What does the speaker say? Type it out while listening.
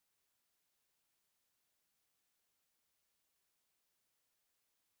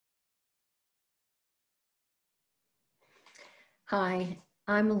Hi,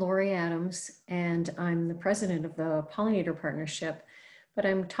 I'm Lori Adams, and I'm the president of the Pollinator Partnership. But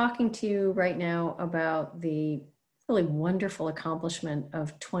I'm talking to you right now about the really wonderful accomplishment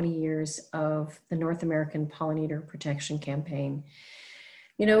of 20 years of the North American Pollinator Protection Campaign.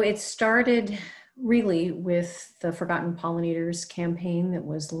 You know, it started really with the Forgotten Pollinators campaign that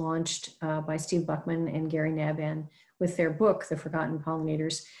was launched by Steve Buckman and Gary Nabhan with their book, The Forgotten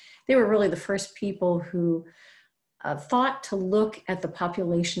Pollinators. They were really the first people who thought to look at the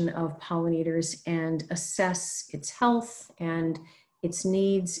population of pollinators and assess its health and its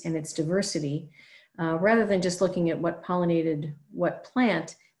needs and its diversity. Rather than just looking at what pollinated what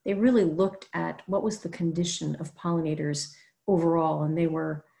plant, they really looked at what was the condition of pollinators overall, and they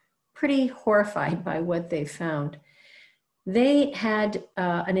were pretty horrified by what they found. They had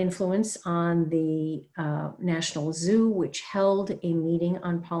an influence on the National Zoo, which held a meeting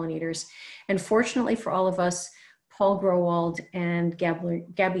on pollinators. And fortunately for all of us, Paul Growald and Gabby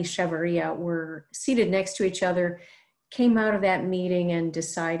Chavarria were seated next to each other, came out of that meeting and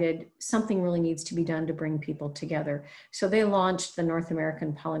decided something really needs to be done to bring people together. So they launched the North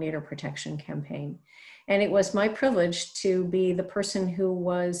American Pollinator Protection Campaign. And it was my privilege to be the person who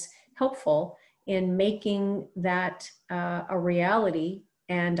was helpful in making that a reality.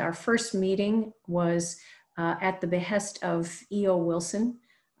 And our first meeting was at the behest of E.O. Wilson,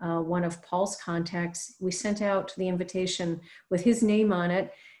 one of Paul's contacts. We sent out the invitation with his name on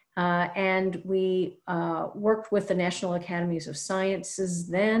it, and we worked with the National Academies of Sciences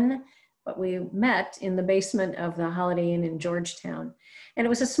then, but we met in the basement of the Holiday Inn in Georgetown. And it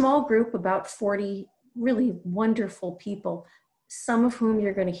was a small group, about 40 really wonderful people, some of whom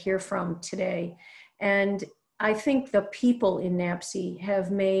you're going to hear from today. And I think the people in NAPPC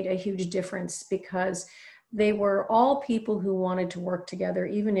have made a huge difference because they were all people who wanted to work together,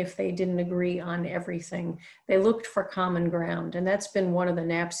 even if they didn't agree on everything. They looked for common ground, and that's been one of the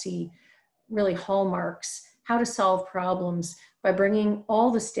NAPPC really hallmarks, how to solve problems by bringing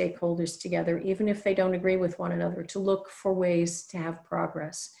all the stakeholders together, even if they don't agree with one another, to look for ways to have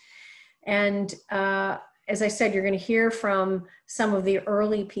progress. And as I said, you're going to hear from some of the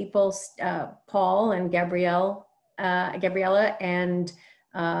early people, Paul and Gabriella and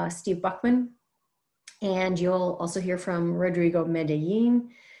Steve Buckman. And you'll also hear from Rodrigo Medellin.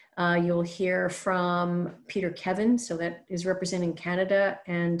 You'll hear from Peter Kevin, so that is representing Canada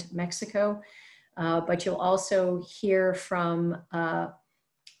and Mexico. But you'll also hear from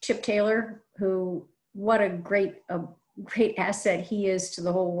Chip Taylor, who, what a great asset he is to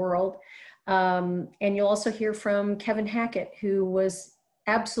the whole world. And you'll also hear from Kevin Hackett, who was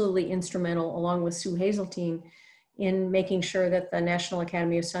absolutely instrumental, along with Sue Hazeltine, in making sure that the National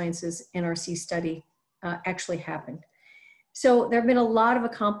Academy of Sciences NRC study actually happened. So there have been a lot of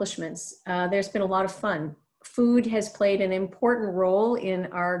accomplishments. There's been a lot of fun. Food has played an important role in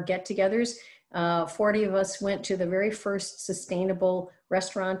our get-togethers. 40 of us went to the very first sustainable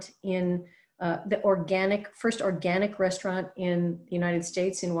restaurant in the first organic restaurant in the United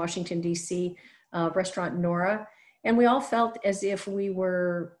States in Washington, D.C., Restaurant Nora. And we all felt as if we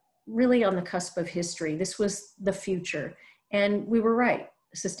were really on the cusp of history. This was the future. And we were right.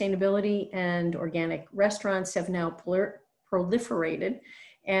 Sustainability and organic restaurants have now proliferated.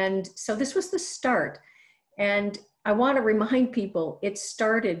 And so this was the start. And I want to remind people, it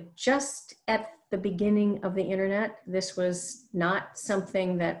started just at the beginning of the internet. This was not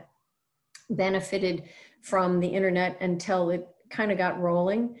something that benefited from the internet until it kind of got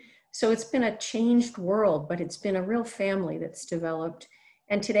rolling. So it's been a changed world, but it's been a real family that's developed.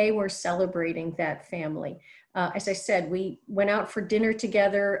 And today we're celebrating that family. As I said, we went out for dinner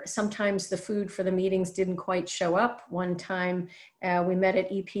together. Sometimes the food for the meetings didn't quite show up. One time we met at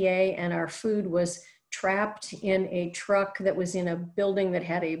EPA and our food was trapped in a truck that was in a building that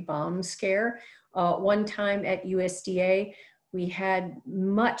had a bomb scare. One time at USDA, we had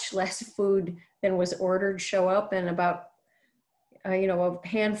much less food than was ordered show up, and about a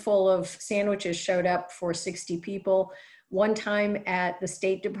handful of sandwiches showed up for 60 people. One time at the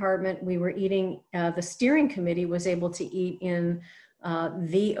State Department, we were eating, the steering committee was able to eat in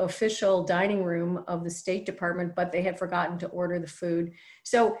the official dining room of the State Department, but they had forgotten to order the food.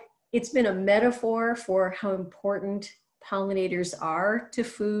 So it's been a metaphor for how important pollinators are to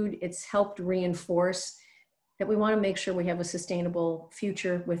food. It's helped reinforce that we want to make sure we have a sustainable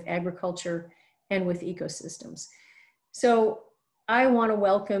future with agriculture and with ecosystems. So I want to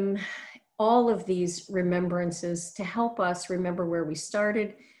welcome all of these remembrances to help us remember where we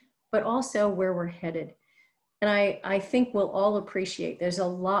started, but also where we're headed. And I think we'll all appreciate there's a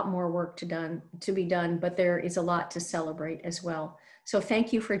lot more work to be done, but there is a lot to celebrate as well. So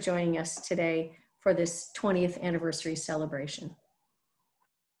thank you for joining us today for this 20th anniversary celebration.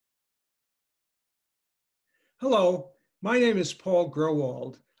 Hello, my name is Paul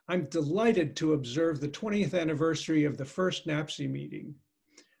Growald. I'm delighted to observe the 20th anniversary of the first NAPPC meeting.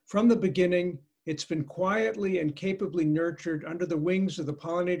 From the beginning, it's been quietly and capably nurtured under the wings of the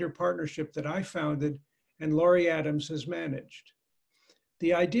pollinator partnership that I founded and Laurie Adams has managed.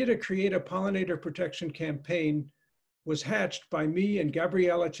 The idea to create a pollinator protection campaign was hatched by me and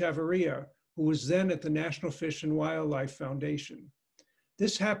Gabriela Chavarria, who was then at the National Fish and Wildlife Foundation.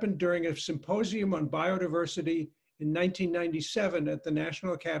 This happened during a symposium on biodiversity in 1997 at the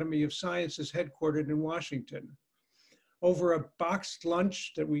National Academy of Sciences headquartered in Washington. Over a boxed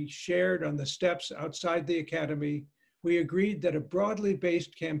lunch that we shared on the steps outside the Academy, we agreed that a broadly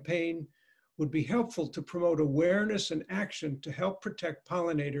based campaign would be helpful to promote awareness and action to help protect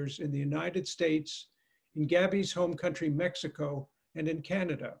pollinators in the United States, in Gabby's home country, Mexico, and in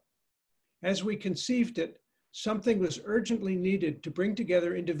Canada. As we conceived it, something was urgently needed to bring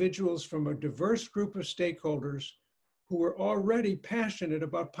together individuals from a diverse group of stakeholders who were already passionate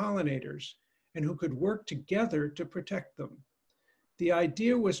about pollinators and who could work together to protect them. The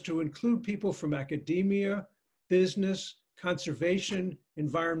idea was to include people from academia, business, conservation,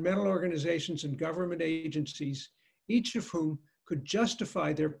 environmental organizations, and government agencies, each of whom could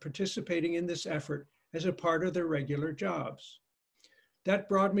justify their participating in this effort as a part of their regular jobs. That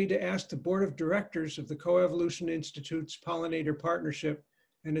brought me to ask the board of directors of the Coevolution Institute's Pollinator Partnership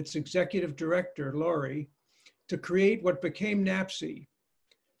and its executive director, Laurie, to create what became NAPPC.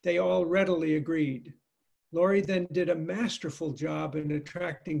 They all readily agreed. Laurie then did a masterful job in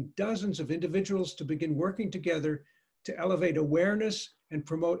attracting dozens of individuals to begin working together to elevate awareness and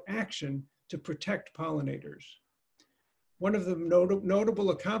promote action to protect pollinators. One of the notable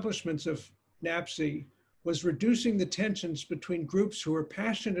accomplishments of NAPPC was reducing the tensions between groups who were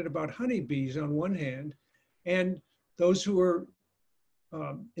passionate about honeybees on one hand and those who were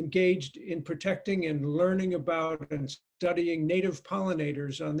engaged in protecting and learning about and studying native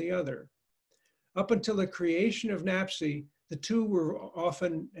pollinators on the other. Up until the creation of NAPPC, the two were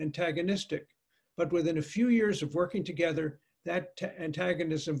often antagonistic, but within a few years of working together, that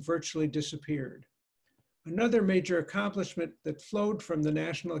antagonism virtually disappeared. Another major accomplishment that flowed from the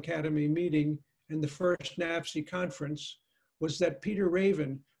National Academy meeting and the first NAPPC conference was that Peter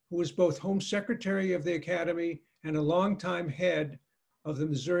Raven, who was both Home Secretary of the Academy and a longtime head of the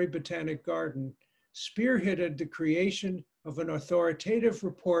Missouri Botanic Garden, spearheaded the creation of an authoritative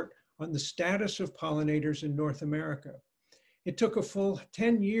report on the status of pollinators in North America. It took a full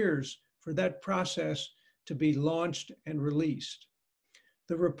 10 years for that process to be launched and released.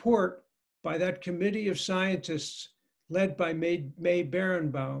 The report by that committee of scientists led by May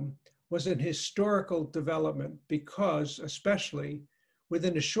Berenbaum was an historical development because, especially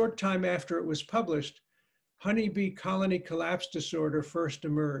within a short time after it was published, honeybee colony collapse disorder first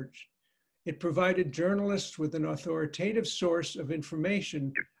emerged. It provided journalists with an authoritative source of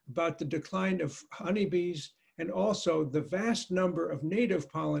information about the decline of honeybees and also the vast number of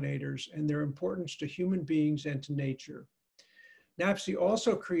native pollinators and their importance to human beings and to nature. NAPPC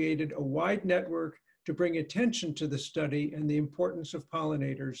also created a wide network to bring attention to the study and the importance of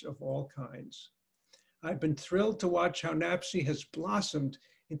pollinators of all kinds. I've been thrilled to watch how NAPPC has blossomed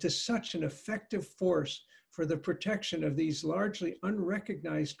into such an effective force for the protection of these largely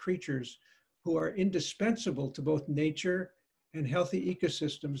unrecognized creatures who are indispensable to both nature and healthy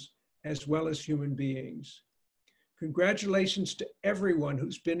ecosystems as well as human beings. Congratulations to everyone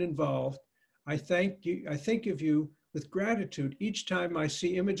who's been involved. I think of you with gratitude each time I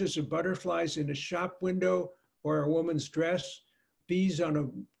see images of butterflies in a shop window or a woman's dress, bees on a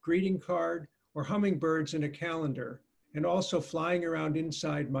greeting card, or hummingbirds in a calendar, and also flying around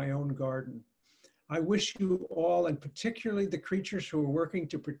inside my own garden. I wish you all, and particularly the creatures who are working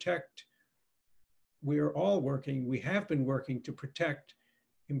to protect, we have been working to protect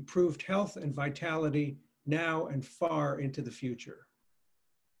improved health and vitality now and far into the future.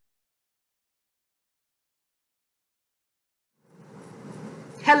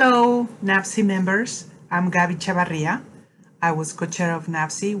 Hello, NAPPC members. I'm Gaby Chavarria. I was co-chair of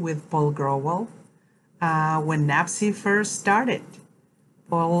NAPPC with Paul Growald when NAPPC first started.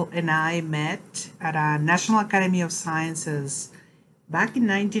 Paul and I met at a National Academy of Sciences back in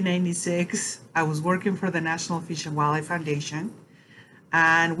 1996. I was working for the National Fish and Wildlife Foundation,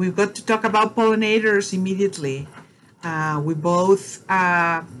 and we got to talk about pollinators immediately. We both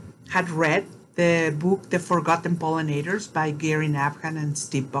had read the book, The Forgotten Pollinators by Gary Nabhan and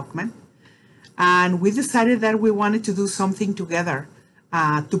Steve Buckman. And we decided that we wanted to do something together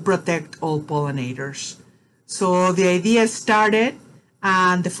to protect all pollinators. So the idea started,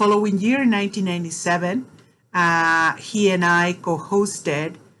 and the following year, in 1997, he and I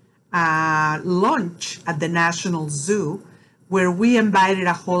co-hosted lunch at the National Zoo, where we invited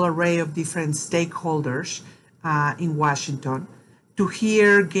a whole array of different stakeholders in Washington to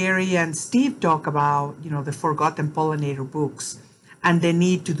hear Gary and Steve talk about, the Forgotten Pollinator books and the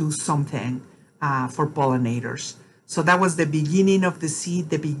need to do something for pollinators. So that was the beginning of the seed,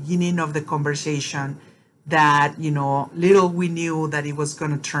 the beginning of the conversation that, little we knew that it was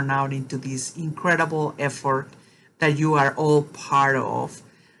going to turn out into this incredible effort that you are all part of.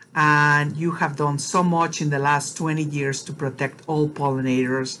 And you have done so much in the last 20 years to protect all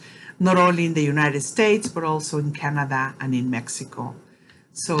pollinators, not only in the United States, but also in Canada and in Mexico.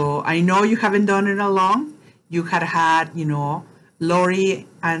 So I know you haven't done it alone. You had, Lori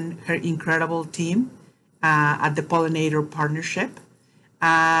and her incredible team at the Pollinator Partnership.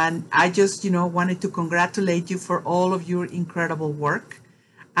 And I just, wanted to congratulate you for all of your incredible work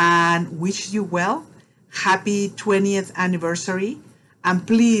and wish you well. Happy 20th anniversary. And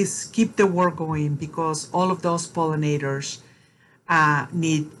please keep the work going because all of those pollinators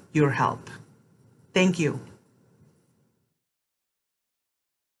need your help. Thank you.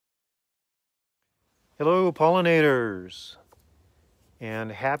 Hello, pollinators,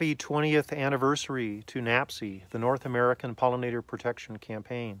 and happy 20th anniversary to NAPPC, the North American Pollinator Protection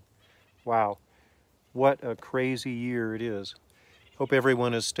Campaign. Wow, what a crazy year it is. Hope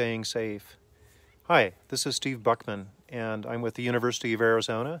everyone is staying safe. Hi, this is Steve Buckman, and I'm with the University of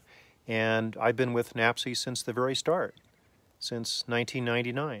Arizona, and I've been with NAPPC since the very start, since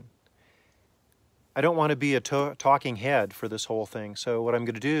 1999. I don't want to be a talking head for this whole thing, so what I'm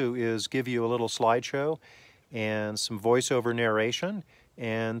going to do is give you a little slideshow and some voiceover narration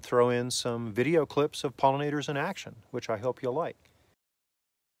and throw in some video clips of pollinators in action, which I hope you'll like.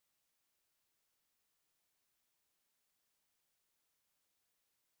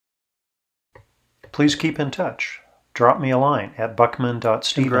 Please keep in touch. Drop me a line at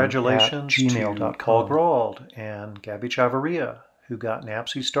buckman.steven@gmail.com. Paul Growald and Gabby Chavarria, who got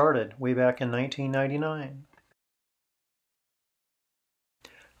NAPPC started way back in 1999.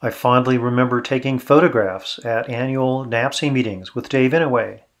 I fondly remember taking photographs at annual NAPPC meetings with Dave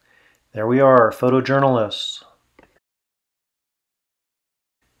Inouye. There we are, photojournalists.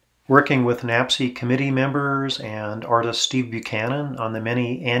 Working with NAPPC committee members and artist Steve Buchanan on the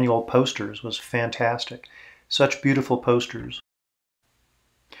many annual posters was fantastic. Such beautiful posters.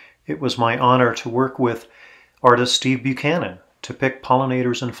 It was my honor to work with artist Steve Buchanan to pick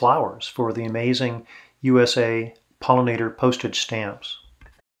pollinators and flowers for the amazing USA pollinator postage stamps.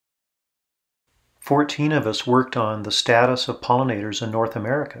 14 of us worked on the status of pollinators in North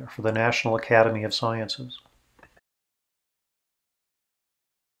America for the National Academy of Sciences.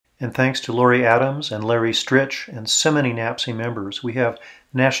 And thanks to Lori Adams and Larry Stritch and so many NAPPC members, we have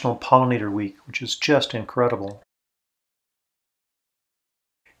National Pollinator Week, which is just incredible.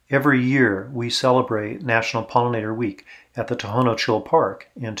 Every year we celebrate National Pollinator Week at the Tohono Chill Park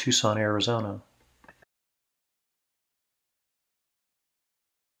in Tucson, Arizona.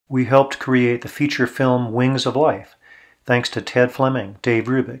 We helped create the feature film Wings of Life, thanks to Ted Fleming, Dave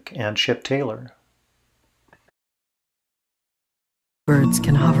Rubick, and Chip Taylor. Birds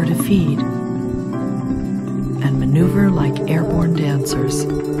can hover to feed and maneuver like airborne dancers.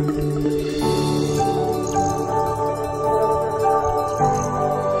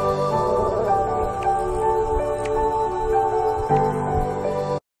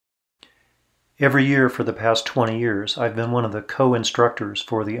 Every year for the past 20 years, I've been one of the co-instructors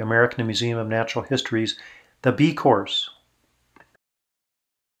for the American Museum of Natural History's The Bee Course.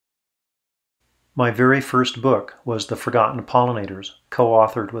 My very first book was The Forgotten Pollinators,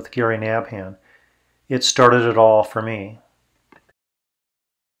 co-authored with Gary Nabhan. It started it all for me.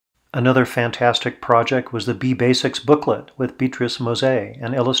 Another fantastic project was the Bee Basics booklet with Beatrice Mosé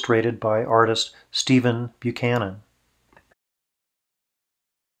and illustrated by artist Stephen Buchanan.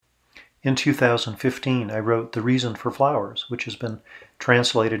 In 2015, I wrote The Reason for Flowers, which has been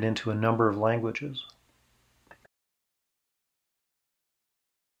translated into a number of languages.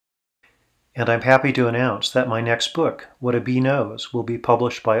 And I'm happy to announce that my next book, What a Bee Knows, will be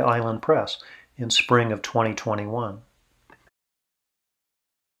published by Island Press in spring of 2021.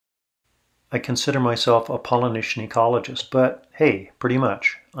 I consider myself a pollination ecologist, but hey, pretty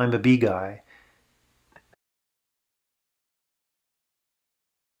much, I'm a bee guy.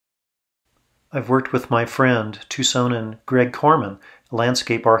 I've worked with my friend, Tucsonan Greg Corman, a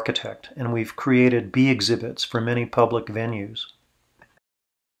landscape architect, and we've created bee exhibits for many public venues.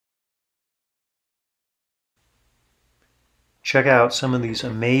 Check out some of these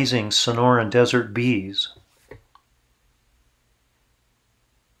amazing Sonoran desert bees.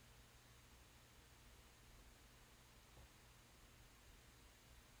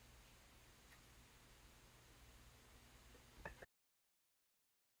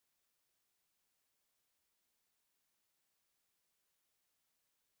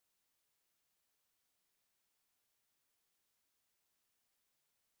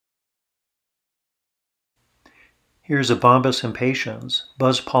 Here's a Bombus impatiens,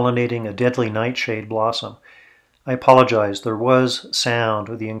 buzz-pollinating a deadly nightshade blossom. I apologize, there was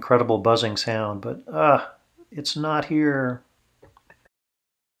sound, the incredible buzzing sound, but it's not here.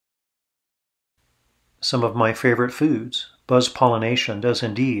 Some of my favorite foods. Buzz pollination does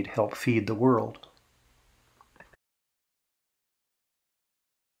indeed help feed the world.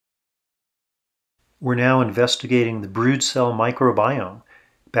 We're now investigating the brood cell microbiome,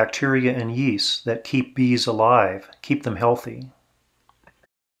 bacteria and yeasts that keep bees alive, keep them healthy.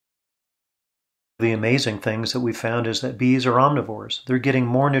 The amazing things that we found is that bees are omnivores. They're getting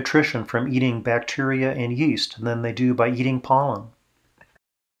more nutrition from eating bacteria and yeast than they do by eating pollen.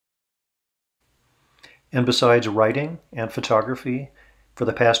 And besides writing and photography, for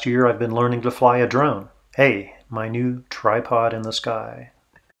the past year I've been learning to fly a drone. Hey, my new tripod in the sky.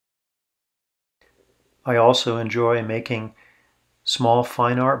 I also enjoy making small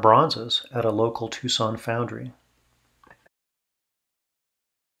fine art bronzes at a local Tucson foundry.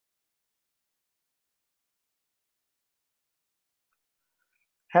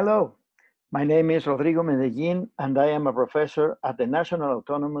 Hello, my name is Rodrigo Medellin, and I am a professor at the National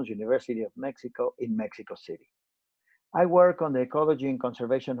Autonomous University of Mexico in Mexico City. I work on the ecology and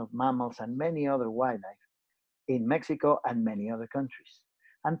conservation of mammals and many other wildlife in Mexico and many other countries.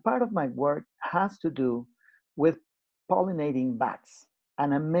 And part of my work has to do with pollinating bats,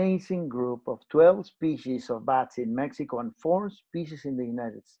 an amazing group of 12 species of bats in Mexico and 4 species in the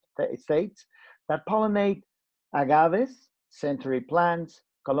United States that pollinate agaves, century plants,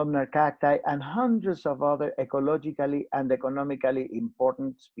 columnar cacti, and hundreds of other ecologically and economically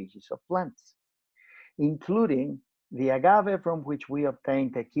important species of plants, including the agave from which we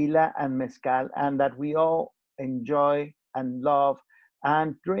obtain tequila and mezcal, and that we all enjoy and love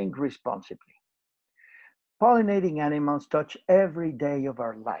and drink responsibly. Pollinating animals touch every day of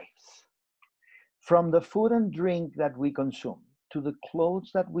our lives. From the food and drink that we consume, to the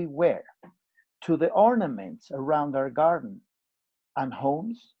clothes that we wear, to the ornaments around our garden and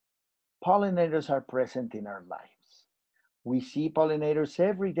homes, pollinators are present in our lives. We see pollinators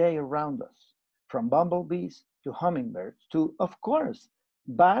every day around us, from bumblebees to hummingbirds to, of course,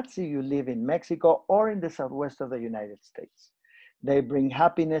 bats if you live in Mexico or in the southwest of the United States. They bring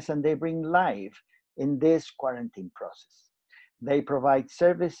happiness and they bring life in this quarantine process. They provide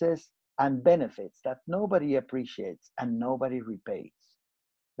services and benefits that nobody appreciates and nobody repays.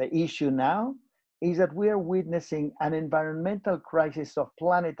 The issue now is that we are witnessing an environmental crisis of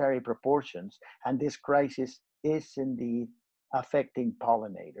planetary proportions, and this crisis is indeed affecting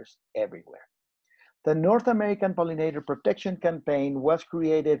pollinators everywhere. The North American Pollinator Protection Campaign was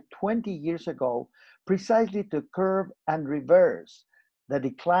created 20 years ago precisely to curb and reverse the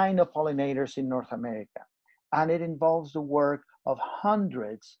decline of pollinators in North America. And it involves the work of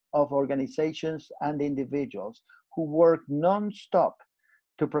hundreds of organizations and individuals who work non-stop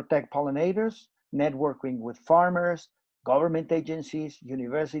to protect pollinators, networking with farmers, government agencies,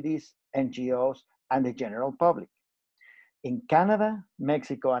 universities, NGOs, and the general public. In Canada,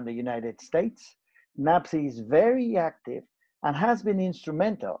 Mexico, and the United States, NAPPC is very active and has been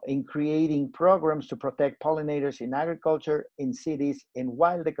instrumental in creating programs to protect pollinators in agriculture, in cities, in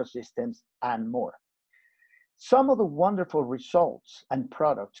wild ecosystems, and more. Some of the wonderful results and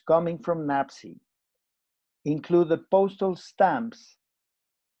products coming from NAPPC include the postal stamps.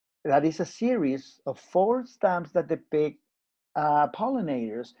 That is a series of 4 stamps that depict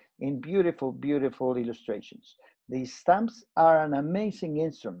pollinators in beautiful, beautiful illustrations. These stamps are an amazing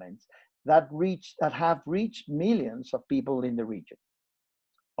instrument that have reached millions of people in the region.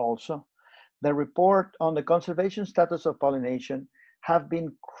 Also, the report on the conservation status of pollination have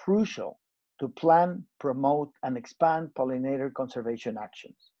been crucial to plan, promote, and expand pollinator conservation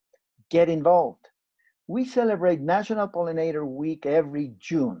actions. Get involved. We celebrate National Pollinator Week every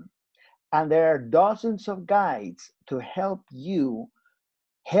June, and there are dozens of guides to help you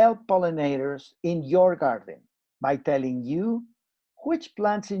help pollinators in your garden by telling you which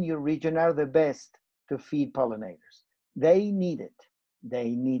plants in your region are the best to feed pollinators. They need it.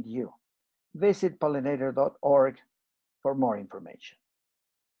 They need you. Visit pollinator.org for more information.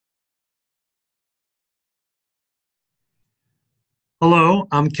 Hello,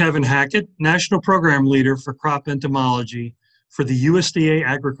 I'm Kevin Hackett, National Program Leader for Crop Entomology for the USDA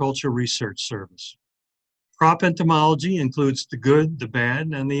Agriculture Research Service. Crop entomology includes the good, the bad,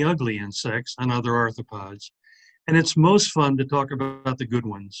 and the ugly insects and other arthropods, and it's most fun to talk about the good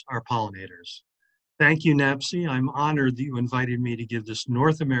ones, our pollinators. Thank you, NAPPC. I'm honored that you invited me to give this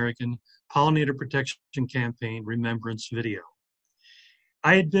North American Pollinator Protection Campaign Remembrance video.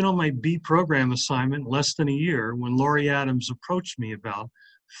 I had been on my bee program assignment less than a year when Laurie Adams approached me about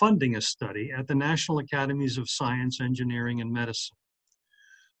funding a study at the National Academies of Science, Engineering, and Medicine.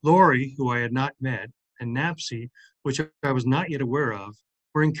 Lori, who I had not met, and NAPPC, which I was not yet aware of,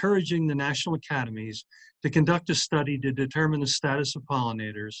 were encouraging the national academies to conduct a study to determine the status of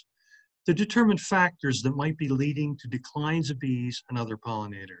pollinators, to determine factors that might be leading to declines of bees and other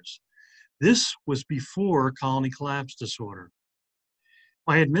pollinators. This was before colony collapse disorder.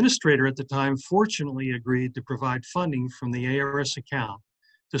 My administrator at the time fortunately agreed to provide funding from the ARS account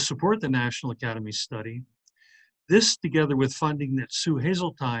to support the National Academy study. This, together with funding that Sue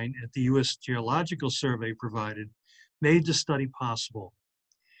Hazeltine at the U.S. Geological Survey provided, made the study possible.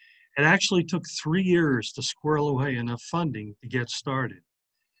 It actually took 3 years to squirrel away enough funding to get started.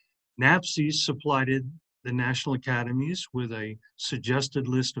 NAPPC supplied the National Academies with a suggested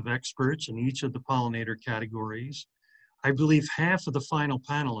list of experts in each of the pollinator categories. I believe half of the final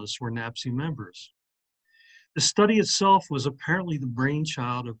panelists were NAPPC members. The study itself was apparently the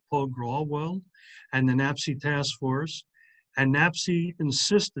brainchild of Paul Grauwald and the NAPPC task force, and NAPPC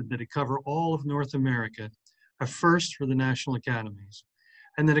insisted that it cover all of North America, a first for the National Academies,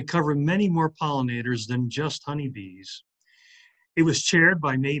 and that it cover many more pollinators than just honeybees. It was chaired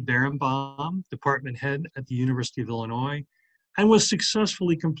by May Berenbaum, department head at the University of Illinois, and was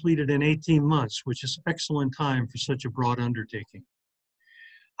successfully completed in 18 months, which is excellent time for such a broad undertaking.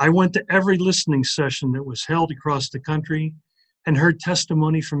 I went to every listening session that was held across the country and heard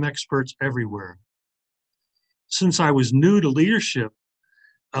testimony from experts everywhere. Since I was new to leadership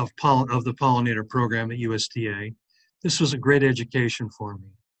of the pollinator program at USDA, this was a great education for me.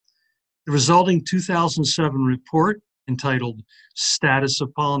 The resulting 2007 report, entitled Status of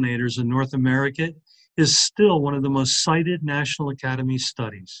Pollinators in North America, is still one of the most cited National Academy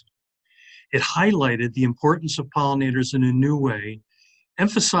studies. It highlighted the importance of pollinators in a new way,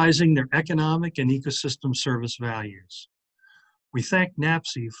 emphasizing their economic and ecosystem service values. We thank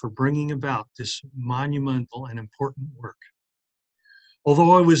NAPPC for bringing about this monumental and important work.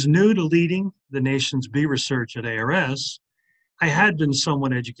 Although I was new to leading the nation's bee research at ARS, I had been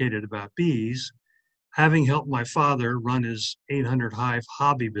somewhat educated about bees, having helped my father run his 800 hive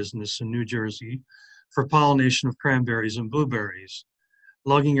hobby business in New Jersey for pollination of cranberries and blueberries.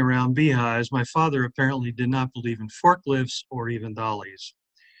 Lugging around beehives, my father apparently did not believe in forklifts or even dollies.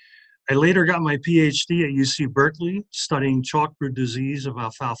 I later got my PhD at UC Berkeley, studying chalkroot disease of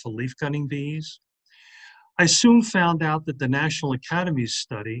alfalfa leaf-cutting bees. I soon found out that the National Academy's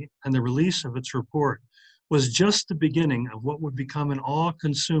study and the release of its report was just the beginning of what would become an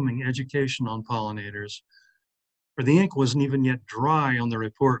all-consuming education on pollinators, for the ink wasn't even yet dry on the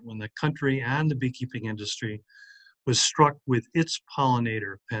report when the country and the beekeeping industry was struck with its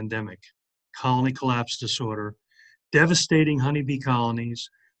pollinator pandemic, colony collapse disorder, devastating honeybee colonies,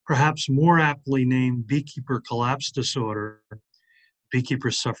 perhaps more aptly named beekeeper collapse disorder.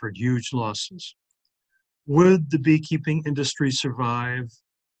 Beekeepers suffered huge losses. Would the beekeeping industry survive?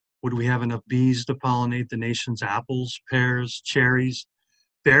 Would we have enough bees to pollinate the nation's apples, pears, cherries,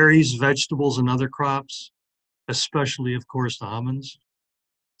 berries, vegetables, and other crops, especially, of course, the almonds?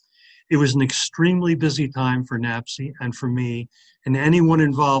 It was an extremely busy time for NAPPC and for me and anyone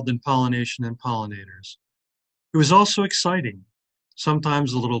involved in pollination and pollinators. It was also exciting,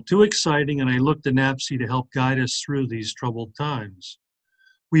 sometimes a little too exciting, and I looked to NAPPC to help guide us through these troubled times.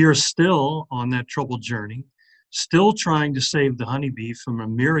 We are still on that troubled journey, still trying to save the honeybee from a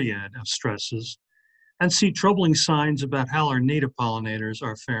myriad of stresses, and see troubling signs about how our native pollinators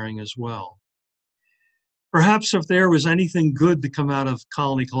are faring as well. Perhaps if there was anything good to come out of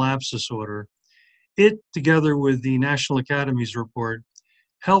colony collapse disorder, it, together with the National Academy's report,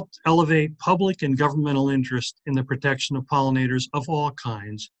 helped elevate public and governmental interest in the protection of pollinators of all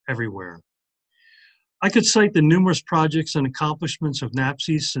kinds everywhere. I could cite the numerous projects and accomplishments of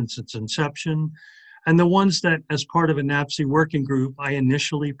NAPPC since its inception, and the ones that, as part of a NAPPC working group, I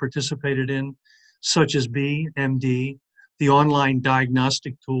initially participated in, such as BeeMD, the online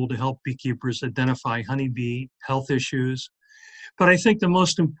diagnostic tool to help beekeepers identify honeybee health issues. But I think the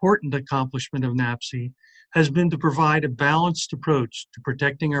most important accomplishment of NAPPC has been to provide a balanced approach to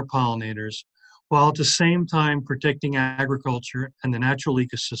protecting our pollinators, while at the same time protecting agriculture and the natural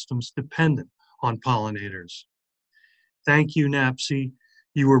ecosystems dependent on pollinators. Thank you, NAPPC.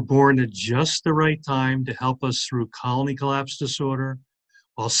 You were born at just the right time to help us through colony collapse disorder,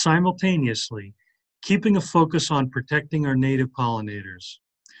 while simultaneously keeping a focus on protecting our native pollinators.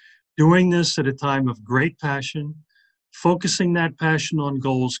 Doing this at a time of great passion, focusing that passion on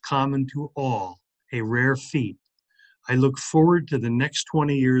goals common to all, a rare feat. I look forward to the next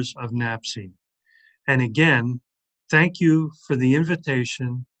 20 years of NAPPC. And again, thank you for the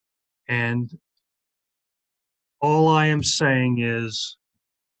invitation. And all I am saying is,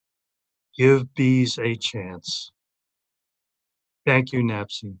 Give bees a chance. Thank you,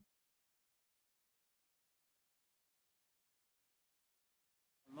 NAPPC.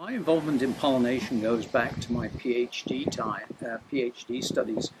 My involvement in pollination goes back to my PhD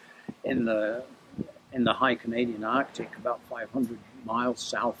studies in the high Canadian Arctic, about 500 miles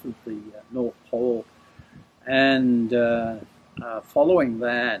south of the North Pole. And following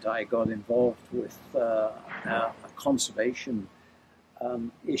that, I got involved with a conservation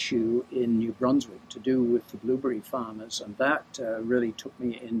issue in New Brunswick to do with the blueberry farmers. And that really took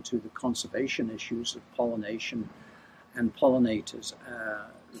me into the conservation issues of pollination and pollinators.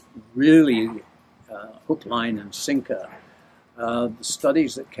 Really hook, line, and sinker. The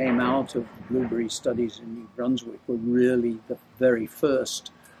studies that came out of the blueberry studies in New Brunswick were really the very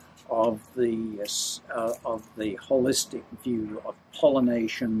first of the holistic view of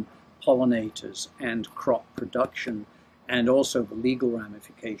pollination, pollinators, and crop production, and also the legal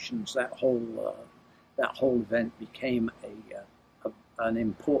ramifications. That whole event became an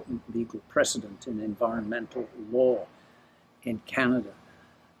important legal precedent in environmental law in Canada.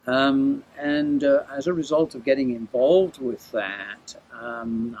 As a result of getting involved with that,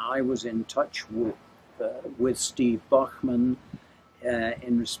 I was in touch with Steve Bachman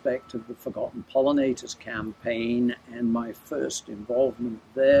in respect of the Forgotten Pollinators campaign, and my first involvement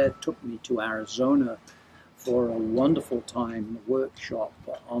there took me to Arizona for a wonderful time, a workshop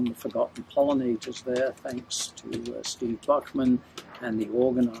on the Forgotten Pollinators there, thanks to Steve Bachman and the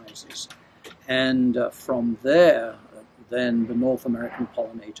organizers. And from there, then the North American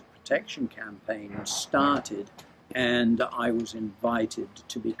Pollinator Protection Campaign started, and I was invited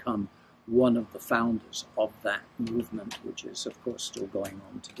to become one of the founders of that movement, which is, of course, still going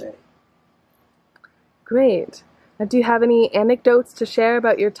on today. Great. Now, do you have any anecdotes to share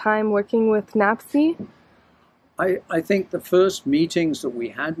about your time working with NAPPC? I think the first meetings that we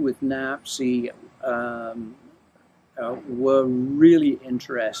had with NAPPC were really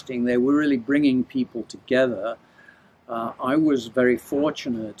interesting. They were really bringing people together. I was very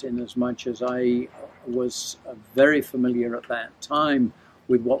fortunate in as much as I was very familiar at that time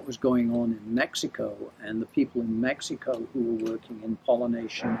with what was going on in Mexico and the people in Mexico who were working in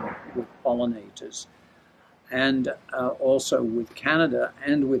pollination with pollinators, and also with Canada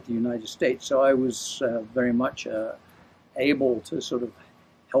and with the United States. So I was very much able to sort of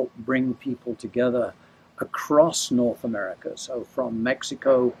help bring people together across North America, so from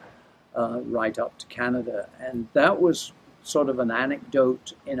Mexico right up to Canada. And that was sort of an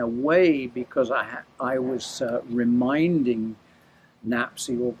anecdote in a way, because I was reminding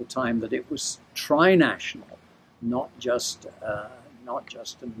NAPPC all the time that it was trinational, not just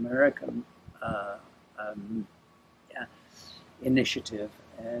an American initiative.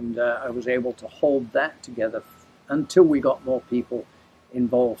 And I was able to hold that together until we got more people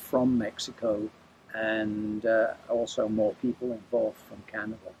involved from Mexico, and also more people involved from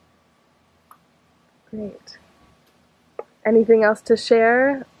Canada. Great. Anything else to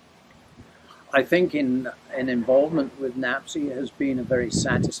share? I think in involvement with NAPPC has been a very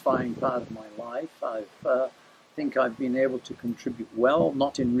satisfying part of my life. I think I've been able to contribute well,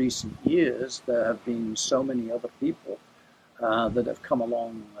 not in recent years. There have been so many other people that have come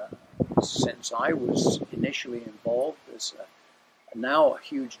along since I was initially involved. There's now a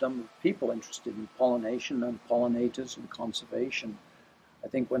huge number of people interested in pollination and pollinators and conservation. I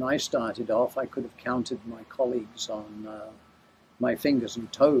think when I started off, I could have counted my colleagues on my fingers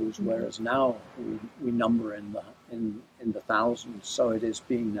and toes, whereas now we number in the thousands. So it has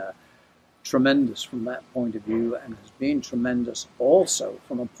been tremendous from that point of view, and has been tremendous also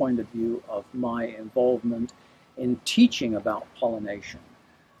from a point of view of my involvement in teaching about pollination.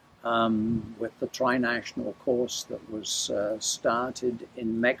 With the trinational course that was started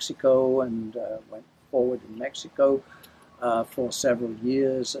in Mexico and went forward in Mexico for several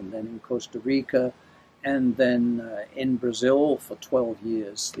years, and then in Costa Rica, and then in Brazil for 12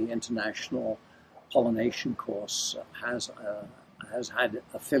 years. The international pollination course has had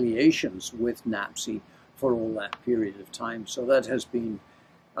affiliations with NAPPC for all that period of time. So that has been,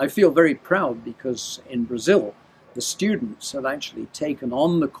 I feel very proud, because in Brazil, the students have actually taken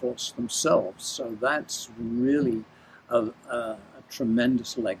on the course themselves. So that's really a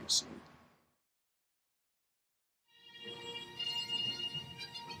tremendous legacy.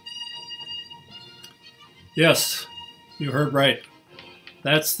 Yes, you heard right.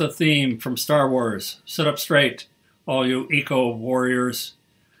 That's the theme from Star Wars. Sit up straight, all you eco-warriors,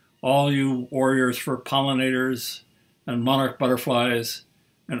 all you warriors for pollinators and monarch butterflies,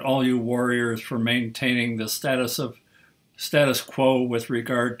 and all you warriors for maintaining the status quo with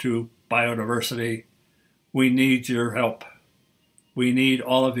regard to biodiversity. We need your help. We need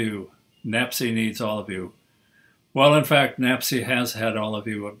all of you. NAPPC needs all of you. Well, in fact, NAPPC has had all of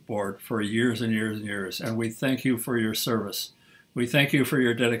you aboard for years and years and years, and we thank you for your service. We thank you for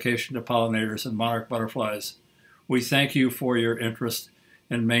your dedication to pollinators and monarch butterflies. We thank you for your interest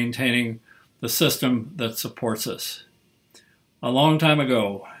in maintaining the system that supports us. A long time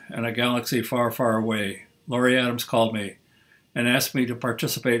ago, in a galaxy far, far away, Laurie Adams called me and asked me to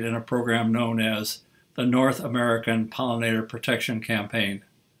participate in a program known as the North American Pollinator Protection Campaign.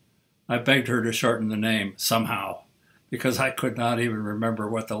 I begged her to shorten the name somehow, because I could not even remember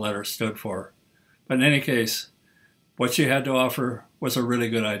what the letter stood for. But in any case, what she had to offer was a really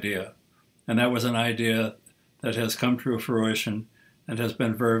good idea. And that was an idea that has come to fruition and has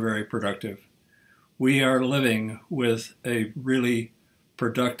been very, very productive. We are living with a really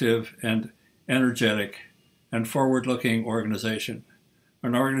productive and energetic and forward-looking organization,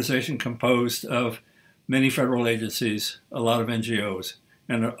 an organization composed of many federal agencies, a lot of NGOs,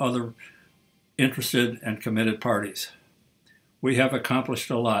 and other interested and committed parties. We have accomplished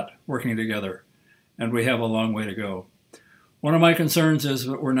a lot working together, and we have a long way to go. One of my concerns is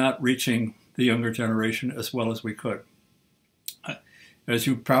that we're not reaching the younger generation as well as we could. As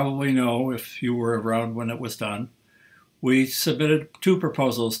you probably know, if you were around when it was done, we submitted 2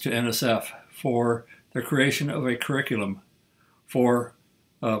 proposals to NSF for the creation of a curriculum for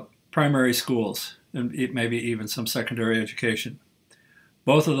primary schools and maybe even some secondary education.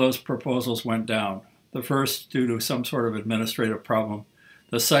 Both of those proposals went down. The first due to some sort of administrative problem.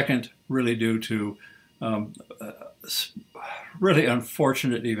 The second really due to really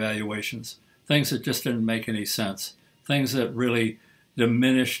unfortunate evaluations, things that just didn't make any sense, things that really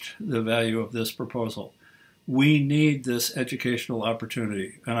diminished the value of this proposal. We need this educational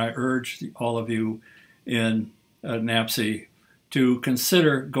opportunity, and I urge all of you in NAPPC to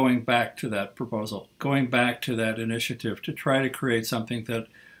consider going back to that proposal, going back to that initiative to try to create something that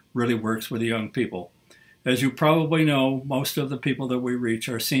really works with the young people. As you probably know, most of the people that we reach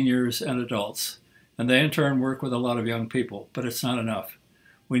are seniors and adults, and they in turn work with a lot of young people, but it's not enough.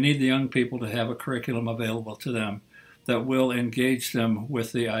 We need the young people to have a curriculum available to them that will engage them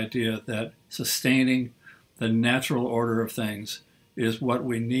with the idea that sustaining the natural order of things is what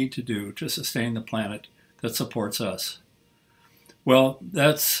we need to do to sustain the planet that supports us. Well,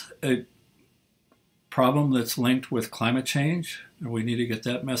 that's a problem that's linked with climate change, and we need to get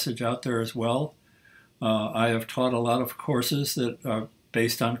that message out there as well. I have taught a lot of courses that are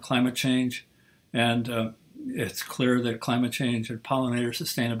based on climate change, and it's clear that climate change and pollinator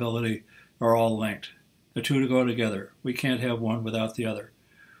sustainability are all linked. The two to go together. We can't have one without the other.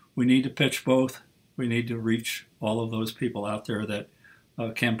 We need to pitch both. We need to reach all of those people out there that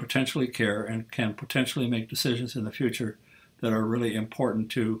can potentially care and can potentially make decisions in the future that are really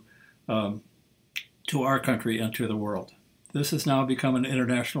important to our country and to the world. This has now become an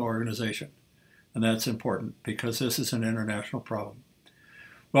international organization, and that's important because this is an international problem.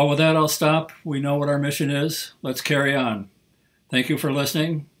 Well, with that, I'll stop. We know what our mission is. Let's carry on. Thank you for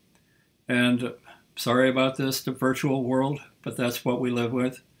listening, and sorry about this, the virtual world, but that's what we live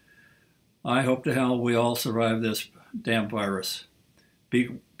with. I hope to hell we all survive this damn virus.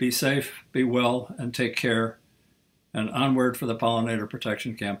 Be safe, be well, and take care. And onward for the Pollinator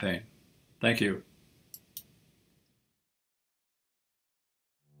Protection Campaign. Thank you.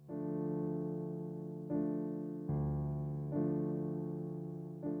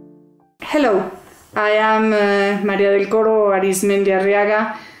 Hello, I am María del Coro Arismendi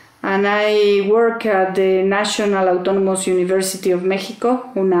Arriaga, and I work at the National Autonomous University of Mexico,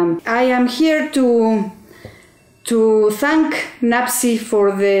 UNAM. I am here to thank NAPPC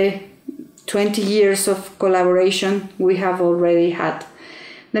for the 20 years of collaboration we have already had.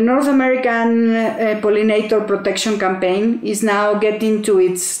 The North American Pollinator Protection Campaign is now getting to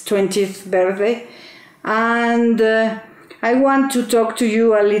its 20th birthday, and I want to talk to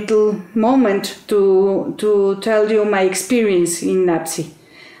you a little moment to tell you my experience in NAPPC.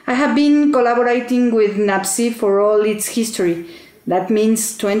 I have been collaborating with NAPPC for all its history. That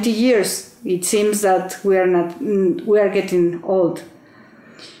means 20 years. It seems that we are getting old.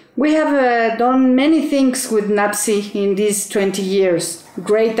 We have done many things with NAPPC in these 20 years.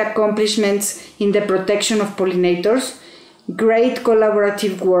 Great accomplishments in the protection of pollinators, great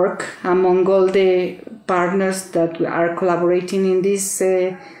collaborative work among all the partners that are collaborating in this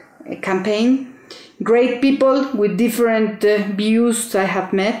campaign, great people with different views I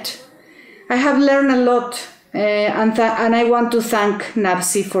have met. I have learned a lot, and I want to thank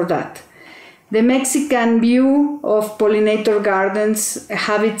NAPPC for that. The Mexican view of pollinator gardens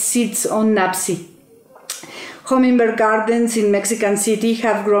have its seats on NAPPC. Hummingbird gardens in Mexican City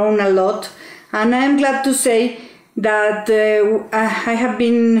have grown a lot, and I am glad to say that I have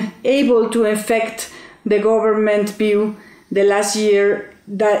been able to affect the government view the last year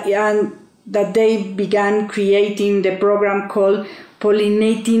that they began creating the program called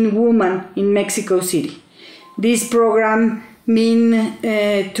Pollinating Woman in Mexico City. This program means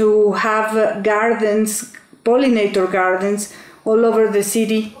to have gardens, pollinator gardens, all over the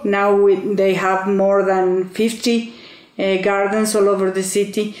city. Now they have more than 50 gardens all over the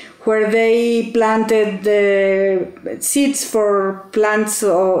city, where they planted the seeds for plants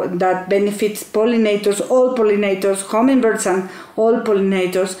that benefit pollinators, all pollinators, hummingbirds and all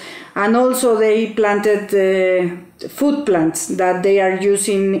pollinators. And also they planted food plants that they are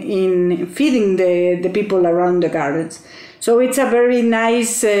using in feeding the people around the gardens. So it's a very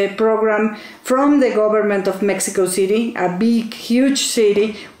nice program from the government of Mexico City, a big, huge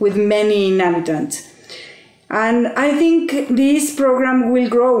city with many inhabitants. And I think this program will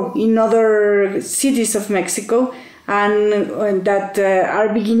grow in other cities of Mexico and that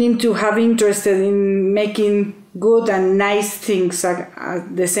are beginning to have interest in making good and nice things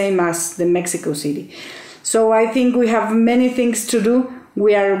the same as the Mexico City. So I think we have many things to do.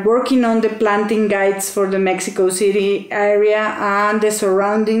 We are working on the planting guides for the Mexico City area and the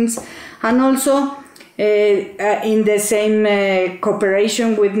surroundings, and also in the same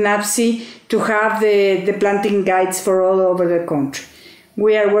cooperation with NAPPC to have the planting guides for all over the country.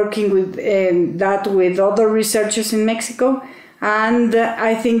 We are working with that with other researchers in Mexico, and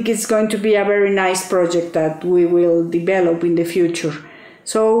I think it's going to be a very nice project that we will develop in the future.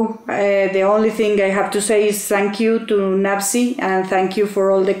 So the only thing I have to say is thank you to NAPPC and thank you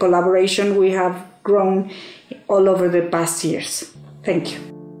for all the collaboration we have grown all over the past years. Thank you.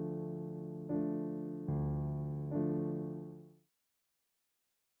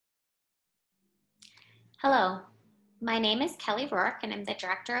 Hello, my name is Kelly Rourke and I'm the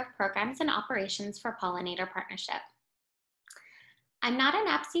Director of Programs and Operations for Pollinator Partnership. I'm not a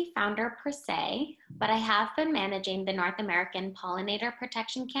NAPPC founder per se, but I have been managing the North American Pollinator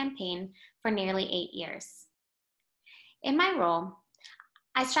Protection Campaign for nearly 8 years. In my role,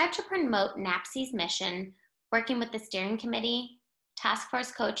 I strive to promote NAPPC's mission, working with the steering committee, task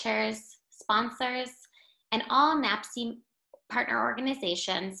force co-chairs, sponsors, and all NAPPC partner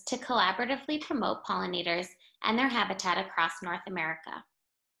organizations to collaboratively promote pollinators and their habitat across North America.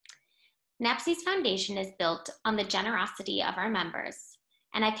 NAPPC's foundation is built on the generosity of our members,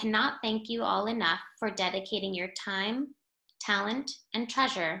 and I cannot thank you all enough for dedicating your time, talent, and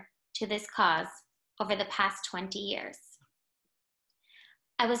treasure to this cause over the past 20 years.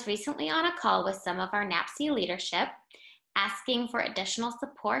 I was recently on a call with some of our NAPPC leadership, asking for additional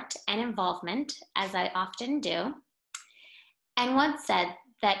support and involvement, as I often do, and one said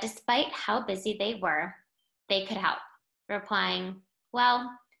that despite how busy they were, they could help, replying,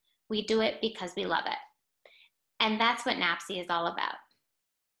 "Well, we do it because we love it." And that's what NAPPC is all about.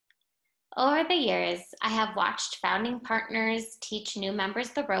 Over the years, I have watched founding partners teach new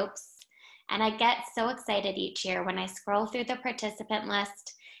members the ropes, and I get so excited each year when I scroll through the participant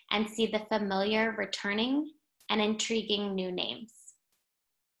list and see the familiar returning and intriguing new names.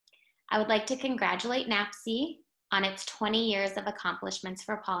 I would like to congratulate NAPPC on its 20 years of accomplishments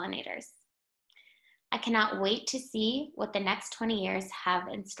for pollinators. I cannot wait to see what the next 20 years have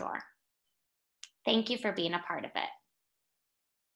in store. Thank you for being a part of it.